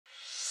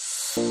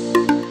Hi,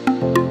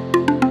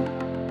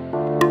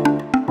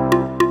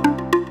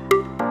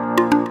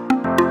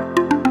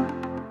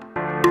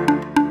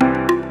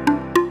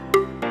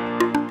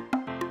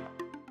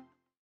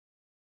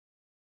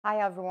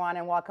 everyone,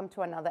 and welcome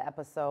to another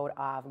episode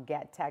of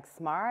Get Tech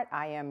Smart.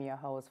 I am your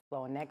host,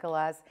 Flo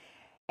Nicholas,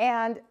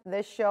 and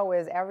this show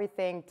is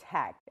everything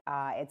tech.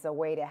 It's a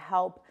way to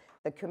help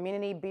the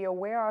community be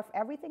aware of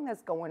everything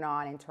that's going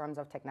on in terms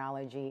of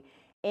technology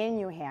in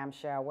New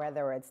Hampshire,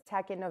 whether it's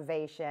tech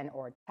innovation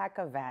or tech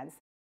events.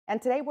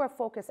 And today we're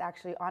focused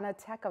actually on a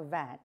tech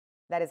event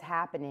that is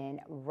happening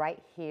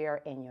right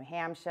here in New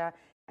Hampshire.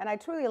 And I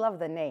truly love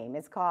the name.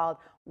 It's called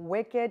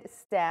Wicked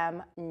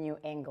STEM New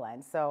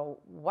England. So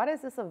what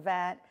is this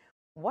event?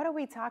 What are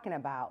we talking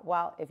about?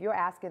 Well, if you're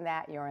asking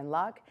that, you're in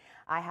luck.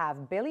 I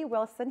have Billy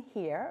Wilson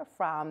here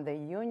from the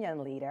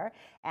Union Leader,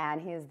 and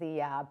he's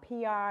the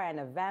PR and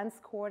events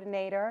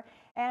coordinator.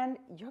 And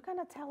you're going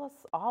to tell us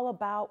all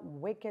about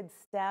Wicked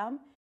STEM.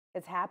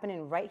 It's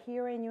happening right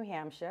here in New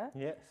Hampshire.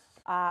 Yes.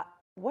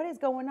 What is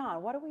going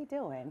on? What are we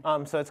doing?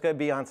 So it's going to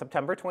be on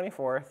September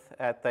 24th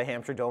at the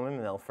Hampshire Dome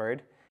in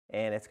Milford,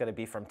 and it's going to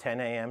be from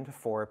 10 a.m. to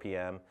 4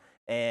 p.m.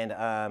 And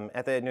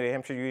at the New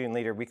Hampshire Union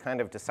Leader, we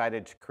kind of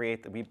decided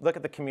to we look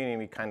at the community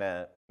and we kind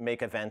of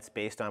make events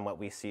based on what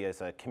we see as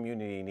a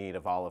community need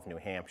of all of New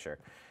Hampshire.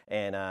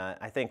 And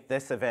I think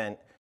this event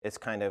is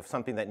kind of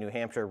something that New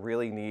Hampshire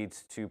really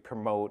needs to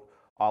promote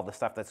all the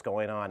stuff that's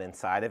going on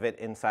inside of it,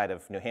 inside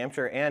of New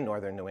Hampshire and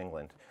northern New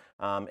England.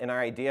 And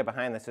our idea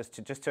behind this is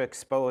to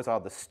expose all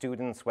the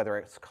students, whether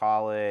it's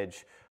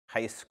college,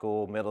 high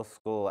school, middle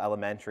school,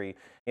 elementary,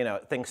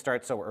 things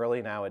start so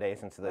early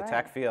nowadays into the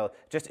tech field,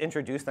 just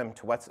introduce them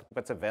to what's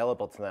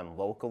available to them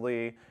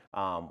locally,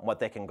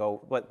 what they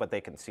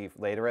can see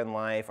later in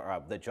life,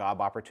 the job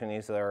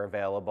opportunities that are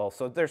available.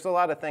 So there's a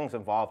lot of things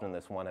involved in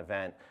this one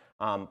event,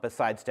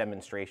 besides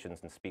demonstrations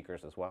and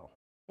speakers as well.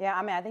 Yeah,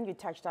 I mean, I think you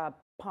touched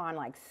upon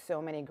like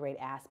so many great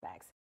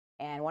aspects.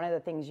 And one of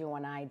the things you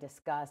and I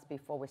discussed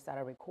before we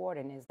started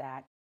recording is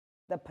that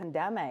the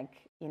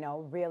pandemic,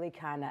 really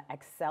kind of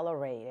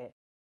accelerated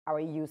our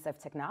use of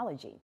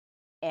technology.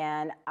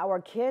 And our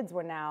kids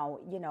were now,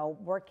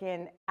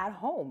 working at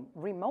home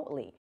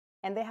remotely,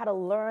 and they had to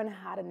learn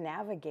how to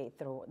navigate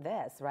through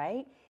this,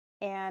 right?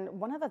 And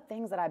one of the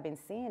things that I've been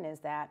seeing is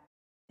that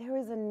there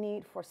is a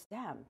need for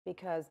STEM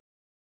because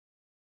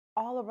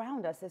all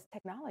around us is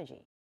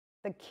technology.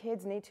 The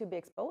kids need to be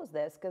exposed to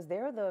this because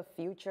they're the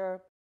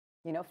future,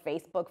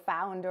 Facebook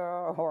founder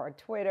or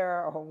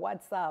Twitter or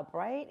WhatsApp,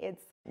 right?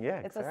 It's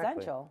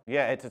essential.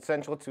 Yeah, it's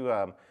essential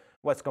to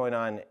what's going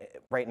on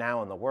right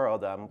now in the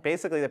world.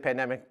 Basically, the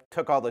pandemic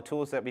took all the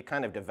tools that we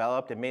kind of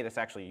developed and made us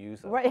actually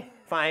use them. Right.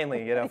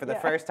 Finally, for the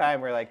first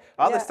time, we're like,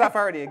 all this stuff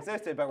already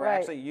existed, but we're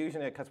actually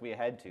using it because we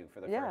had to for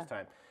the first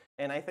time.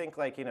 And I think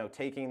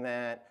taking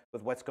that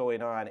with what's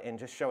going on and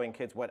just showing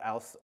kids what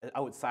else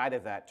outside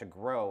of that to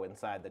grow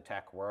inside the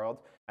tech world.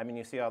 I mean,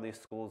 you see all these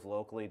schools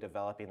locally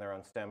developing their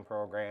own STEM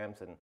programs,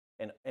 and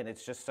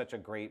it's just such a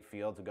great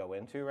field to go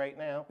into right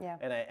now. Yeah.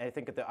 And I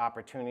think that the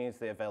opportunities,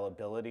 the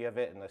availability of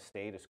it in the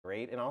state is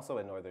great, and also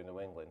in northern New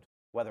England.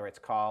 Whether it's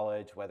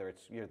college, whether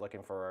it's you're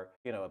looking for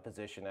a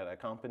position at a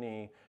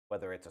company,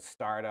 whether it's a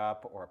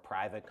startup or a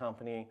private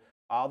company,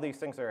 all these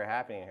things that are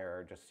happening here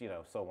are just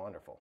so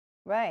wonderful.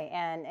 Right,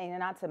 and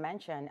not to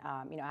mention,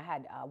 I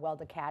had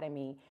Weld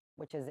Academy,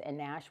 which is in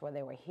Nashua.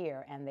 They were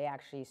here, and they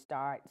actually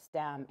start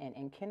STEM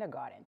in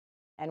kindergarten.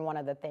 And one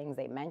of the things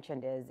they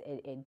mentioned is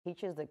it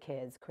teaches the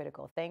kids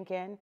critical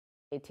thinking.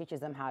 It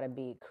teaches them how to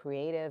be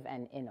creative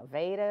and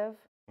innovative.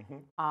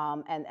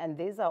 Mm-hmm. And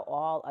these are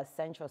all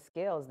essential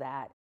skills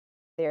that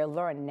they're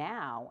learned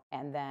now,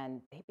 and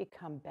then they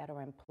become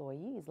better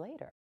employees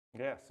later.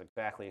 Yes,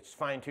 exactly. It's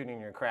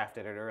fine-tuning your craft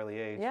at an early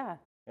age. Yeah,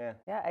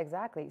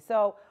 exactly.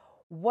 So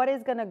what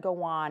is going to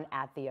go on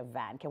at the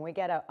event? Can we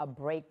get a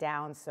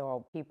breakdown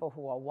so people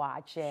who are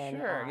watching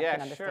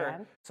can understand?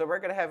 Sure. So we're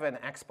going to have an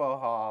expo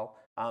hall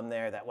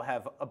there that will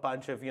have a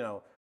bunch of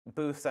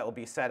booths that will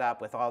be set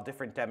up with all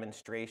different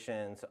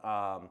demonstrations,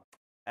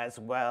 as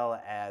well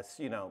as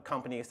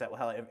companies that will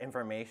have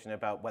information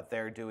about what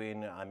they're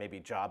doing, maybe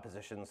job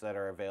positions that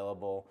are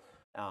available,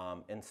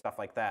 and stuff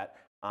like that.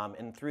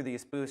 And through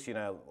these booths,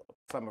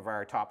 some of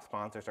our top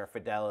sponsors are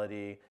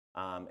Fidelity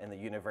and the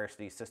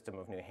University System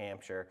of New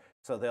Hampshire.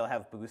 So they'll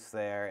have booths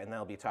there, and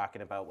they'll be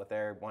talking about what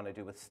they want to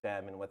do with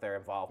STEM and what their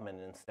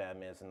involvement in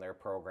STEM is and their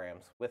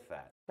programs with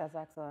that. That's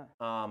excellent.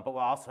 But we'll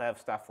also have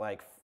stuff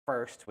like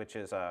FIRST, which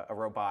is a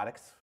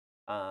robotics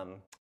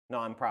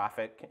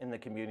nonprofit in the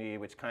community,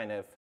 which kind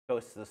of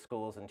goes to the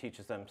schools and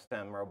teaches them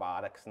STEM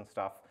robotics and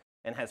stuff,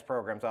 and has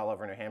programs all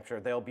over New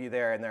Hampshire. They'll be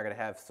there, and they're going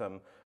to have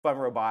some fun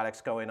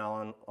robotics going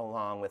on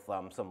along with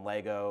some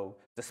Lego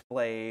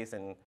displays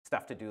and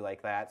stuff to do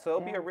like that. So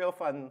it'll be a real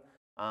fun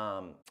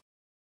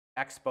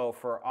expo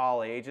for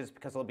all ages,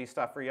 because there'll be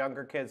stuff for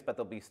younger kids, but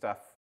there'll be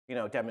stuff,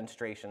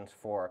 demonstrations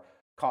for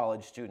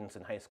college students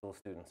and high school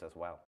students as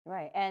well.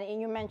 Right.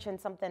 And you mentioned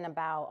something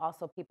about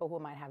also people who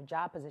might have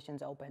job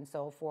positions open.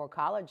 So for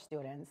college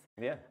students,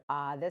 Yeah.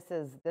 this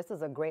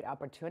is a great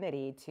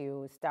opportunity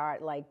to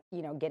start, like,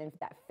 getting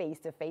that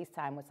face-to-face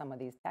time with some of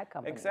these tech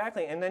companies.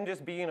 Exactly, and then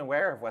just being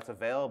aware of what's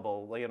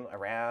available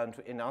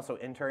around, and also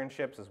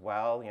internships as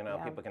well.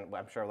 Yeah. People can,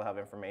 I'm sure, they'll have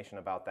information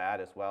about that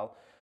as well.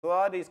 So a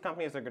lot of these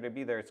companies are going to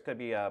be there. It's going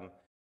to be,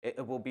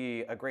 it will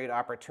be a great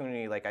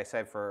opportunity, like I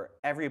said, for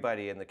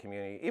everybody in the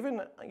community,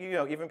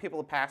 even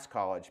people past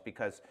college,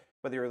 because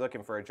whether you're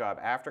looking for a job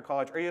after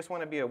college or you just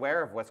want to be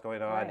aware of what's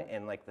going on Right.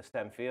 in like the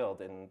STEM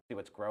field and see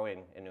what's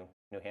growing in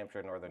New Hampshire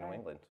and northern New Right.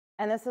 England.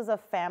 And this is a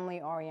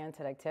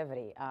family-oriented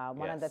activity.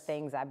 One of the Yes.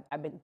 things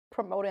I've been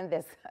promoting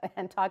this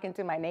and talking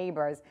to my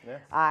neighbors. Yes.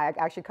 I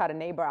actually caught a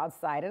neighbor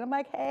outside, and I'm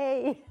like,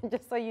 "Hey,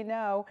 just so you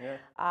know,"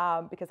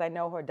 Yeah. because I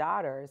know her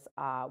daughters.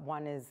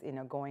 One is,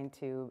 going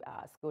to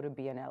school to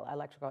be an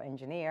electrical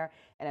engineer,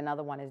 and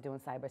another one is doing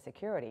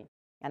cybersecurity.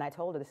 And I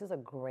told her this is a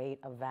great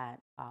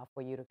event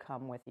for you to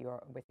come with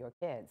your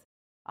kids.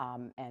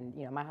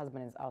 And my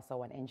husband is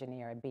also an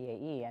engineer at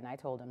BAE, and I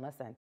told him,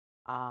 listen.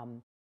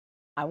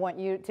 I want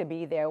you to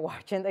be there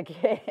watching the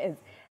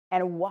kids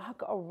and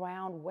walk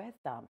around with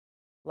them.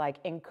 Like,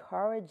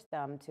 encourage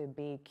them to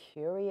be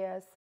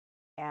curious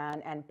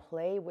and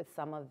play with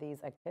some of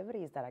these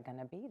activities that are going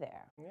to be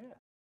there. Yeah,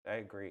 I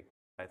agree.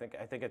 I think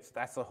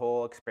that's the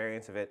whole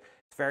experience of it.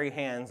 It's very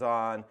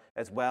hands-on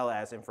as well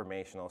as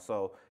informational.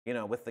 So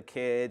with the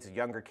kids,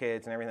 younger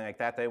kids, and everything like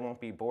that, they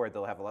won't be bored.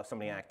 They'll have so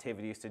many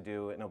activities to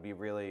do, and it'll be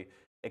really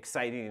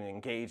exciting and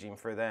engaging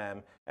for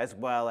them. As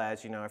well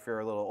as if you're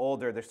a little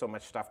older, there's so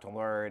much stuff to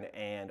learn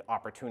and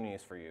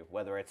opportunities for you.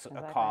 Whether it's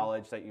a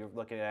college that you're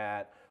looking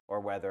at, or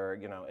whether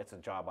it's a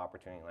job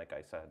opportunity, like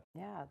I said.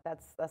 Yeah,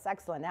 that's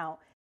excellent. Now,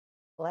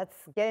 let's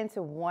get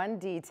into one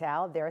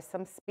detail. There are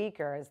some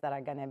speakers that are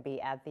going to be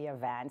at the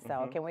event.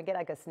 So can we get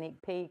like a sneak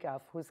peek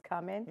of who's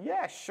coming?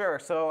 Yeah, sure.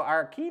 So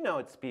our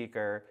keynote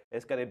speaker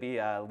is going to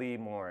be Lee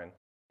Morin,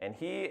 and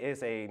he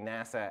is a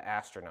NASA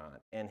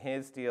astronaut. And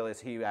his deal is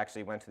he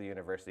actually went to the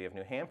University of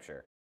New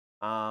Hampshire.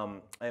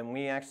 And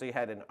we actually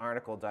had an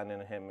article done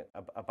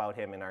about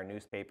him in our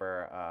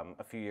newspaper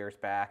a few years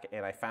back,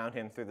 and I found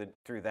him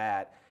through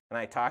that, and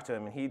I talked to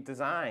him, and he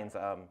designs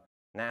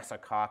NASA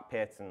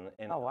cockpits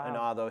and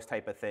all those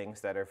type of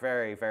things that are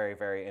very, very,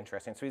 very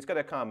interesting. So he's going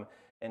to come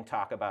and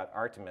talk about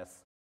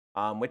Artemis,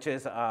 which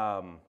is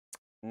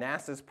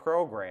NASA's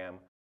program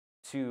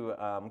to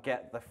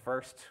get the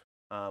first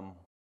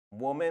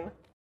woman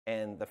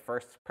and the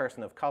first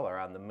person of color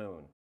on the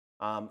moon.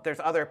 There's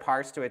other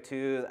parts to it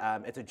too.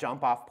 It's a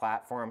jump-off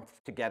platform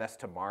to get us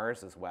to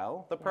Mars as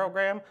well, the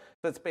program.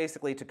 So it's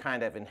basically to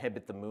kind of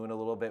inhibit the moon a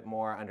little bit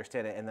more,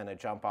 understand it, and then a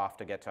jump-off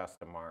to get us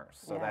to Mars.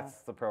 So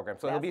that's the program.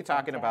 So he'll be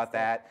talking about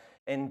that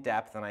in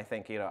depth, and I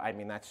think,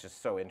 that's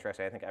just so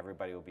interesting. I think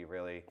everybody will be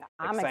really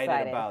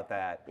excited about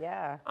that.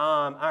 Yeah.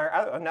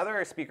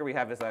 Another speaker we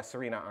have is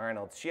Serena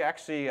Arnold. She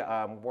actually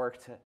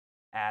worked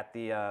at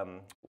the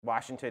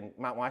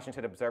Mount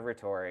Washington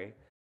Observatory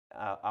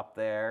up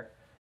there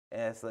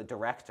as the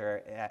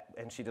director,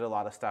 and she did a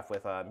lot of stuff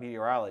with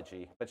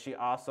meteorology. But she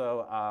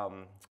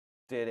also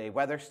designed a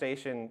weather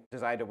station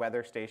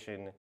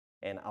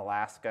in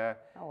Alaska.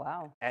 Oh,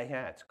 wow. And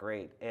yeah, it's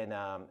great. And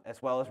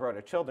as well as wrote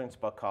a children's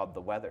book called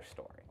The Weather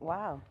Story.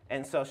 Wow.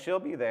 And so she'll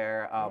be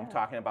there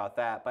talking about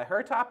that. But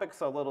her topic's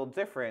a little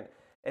different.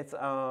 It's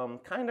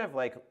kind of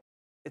like,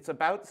 it's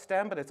about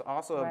STEM, but it's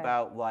also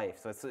about life.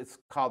 So it's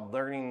called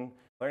learning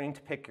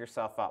to pick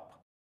yourself up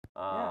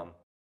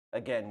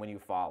again when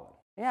you've fallen.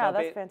 Yeah, so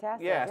that's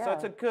fantastic. Yeah, so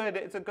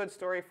it's a good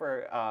story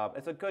for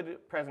it's a good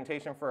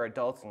presentation for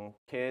adults and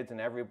kids and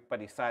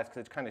everybody's size,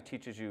 because it kind of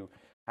teaches you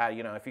how,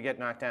 if you get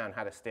knocked down,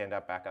 how to stand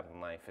back up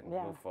in life and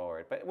move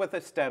forward, but with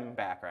a STEM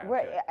background.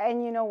 Right,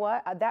 and you know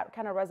what? That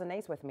kind of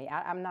resonates with me.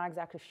 I'm not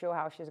exactly sure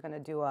how she's going to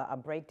do a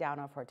breakdown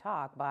of her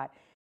talk, but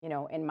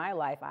in my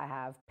life, I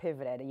have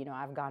pivoted.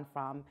 I've gone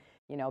from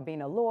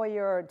being a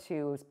lawyer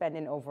to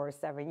spending over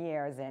 7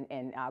 years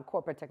in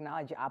corporate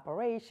technology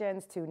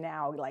operations to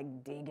now like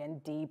digging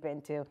deep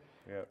into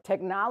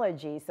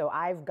technology. So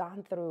I've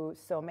gone through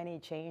so many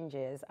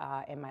changes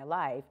in my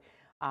life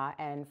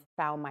and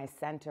found my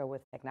center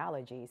with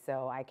technology.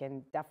 So I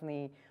can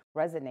definitely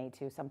resonate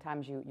to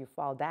sometimes you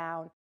fall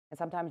down, and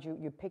sometimes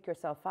you pick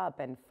yourself up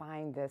and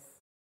find this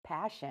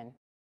passion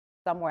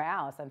somewhere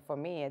else. And for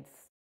me,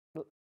 it's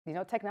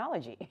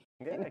technology.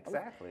 Yeah,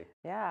 exactly.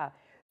 Yeah.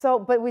 So,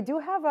 but we do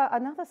have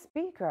another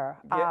speaker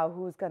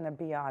who's going to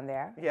be on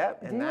there. Yeah,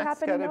 and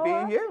that's going to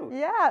be you.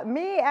 Yeah,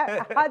 me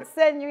at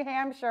Hudson, New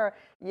Hampshire.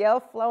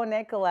 Flo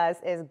Nicholas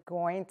is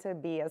going to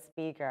be a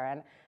speaker,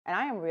 and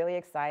I am really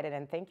excited.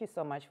 And thank you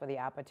so much for the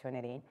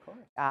opportunity. Of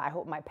course. I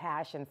hope my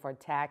passion for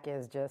tech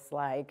is just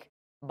like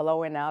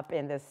blowing up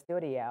in this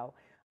studio.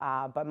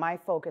 But my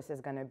focus is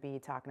going to be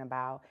talking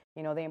about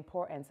the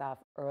importance of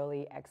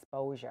early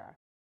exposure.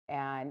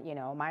 And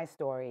my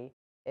story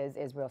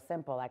is real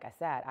simple. Like I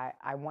said,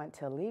 I went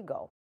to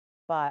legal,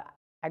 but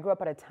I grew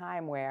up at a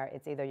time where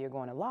it's either you're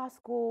going to law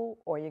school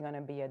or you're going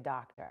to be a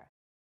doctor.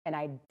 and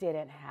I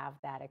didn't have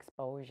that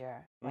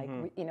exposure. Like,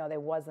 there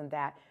wasn't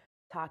that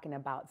talking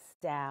about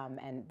STEM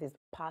and these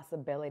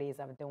possibilities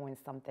of doing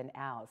something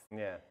else.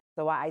 Yeah.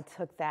 So I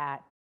took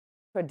that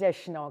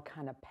traditional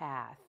kind of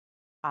path.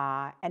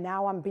 And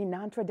now I'm being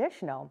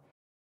non-traditional.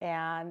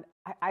 And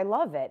I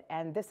love it.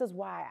 And this is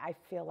why I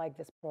feel like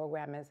this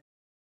program is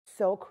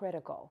so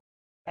critical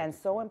and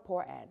so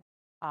important.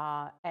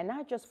 And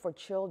not just for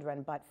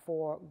children, but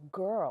for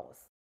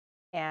girls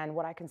and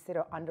what I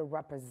consider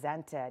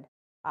underrepresented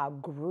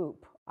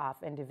group of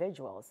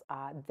individuals.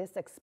 This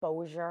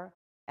exposure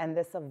and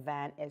this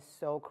event is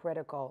so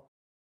critical.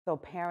 So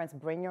parents,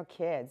 bring your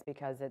kids,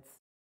 because it's,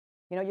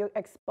 you're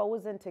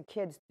exposing to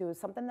kids to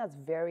something that's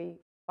very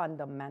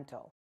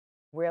fundamental.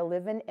 We're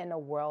living in a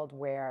world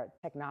where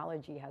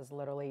technology has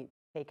literally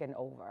taken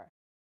over.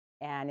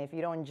 And if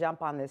you don't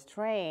jump on this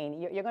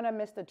train, you're going to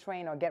miss the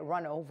train or get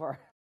run over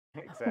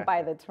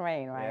by the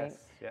train, right? Yes,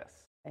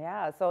 yes.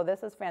 Yeah, so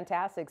this is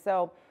fantastic.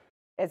 So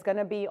it's going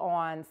to be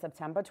on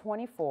September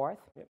 24th,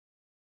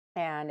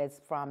 and it's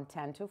from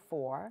 10 to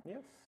 4. Yes.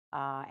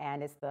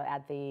 And it's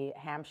at the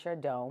Hampshire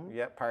Dome.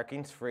 Yep,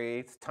 parking's free.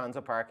 It's tons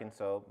of parking,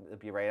 so it'll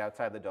be right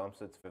outside the dome,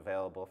 so it's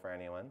available for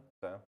anyone.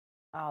 So.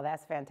 Oh,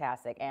 that's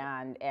fantastic.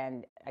 And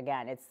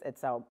again,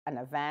 it's an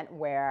event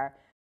where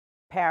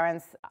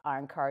parents are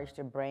encouraged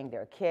to bring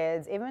their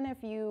kids. Even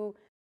if you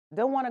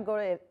don't want to go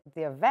to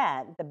the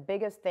event, the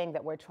biggest thing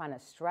that we're trying to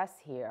stress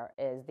here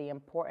is the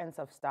importance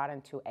of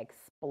starting to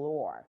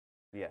explore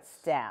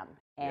STEM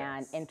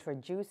and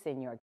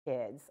introducing your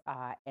kids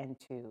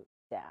into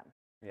STEM.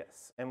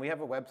 Yes, and we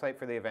have a website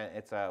for the event.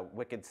 It's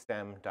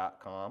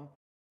wickedstem.com.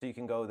 So you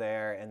can go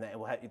there, and then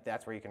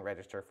that's where you can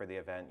register for the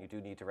event. You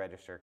do need to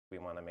register. We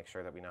want to make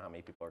sure that we know how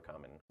many people are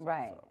coming.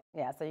 Right. So.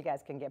 Yeah. So you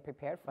guys can get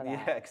prepared for that.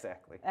 Yeah,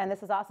 exactly. And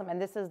this is awesome.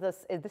 And this is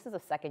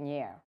the second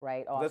year,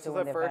 right? This is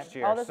the first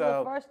year. Oh, this is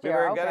the first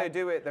year. We were going to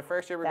do it. The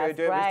first year we were going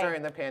to do it was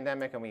during the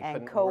pandemic, and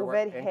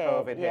COVID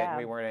hit, and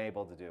we weren't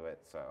able to do it.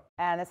 So.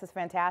 And this is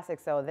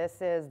fantastic. So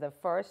this is the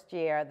first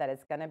year that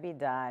it's going to be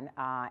done,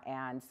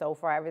 and so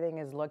far everything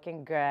is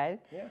looking good.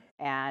 Yeah.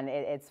 And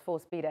it's full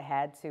speed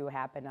ahead to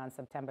happen on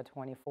September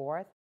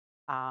 24th.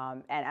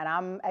 And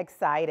I'm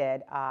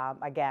excited.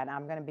 Again,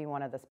 I'm going to be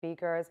one of the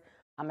speakers.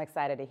 I'm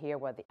excited to hear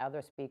what the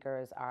other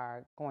speakers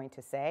are going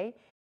to say.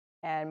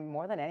 And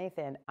more than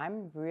anything,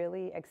 I'm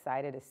really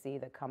excited to see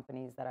the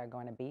companies that are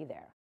going to be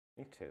there.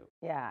 Me too.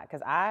 Yeah,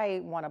 because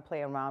I want to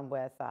play around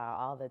with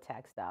all the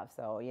tech stuff.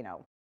 So,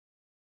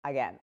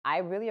 again, I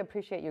really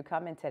appreciate you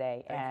coming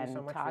today and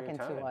so much talking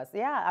for your to us.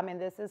 Yeah, I mean,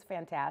 this is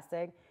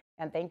fantastic.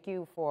 And thank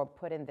you for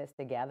putting this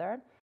together.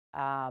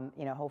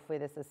 Hopefully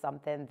this is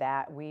something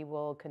that we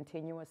will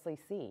continuously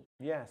see.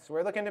 Yes,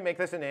 we're looking to make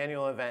this an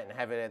annual event and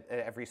have it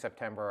every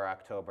September or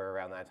October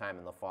around that time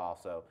in the fall.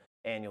 So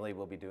annually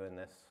we'll be doing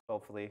this,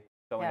 hopefully,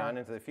 going on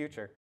into the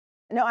future.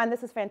 No, and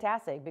this is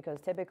fantastic because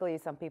typically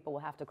some people will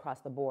have to cross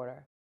the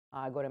border,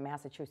 go to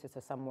Massachusetts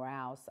or somewhere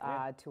else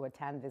to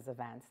attend these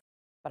events.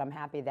 But I'm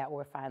happy that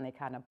we're finally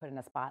kind of putting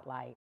a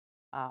spotlight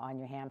on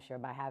New Hampshire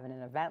by having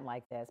an event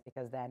like this,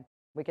 because then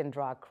we can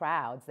draw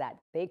crowds that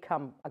they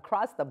come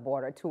across the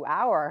border to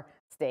our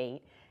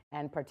state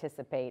and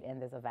participate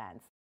in these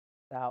events.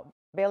 So,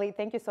 Billy,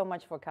 thank you so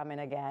much for coming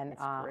again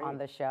on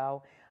the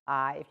show.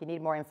 If you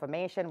need more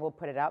information, we'll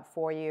put it up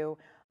for you.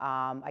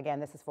 Again,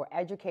 this is for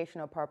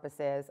educational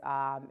purposes.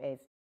 If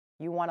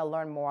you want to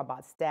learn more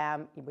about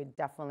STEM, we would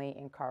definitely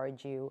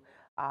encourage you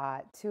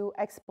to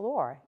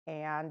explore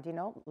and,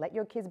 let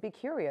your kids be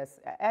curious.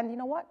 And you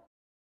know what?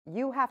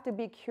 You have to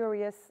be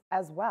curious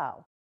as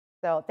well.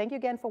 So thank you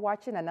again for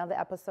watching another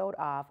episode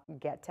of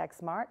Get Tech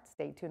Smart.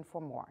 Stay tuned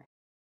for more.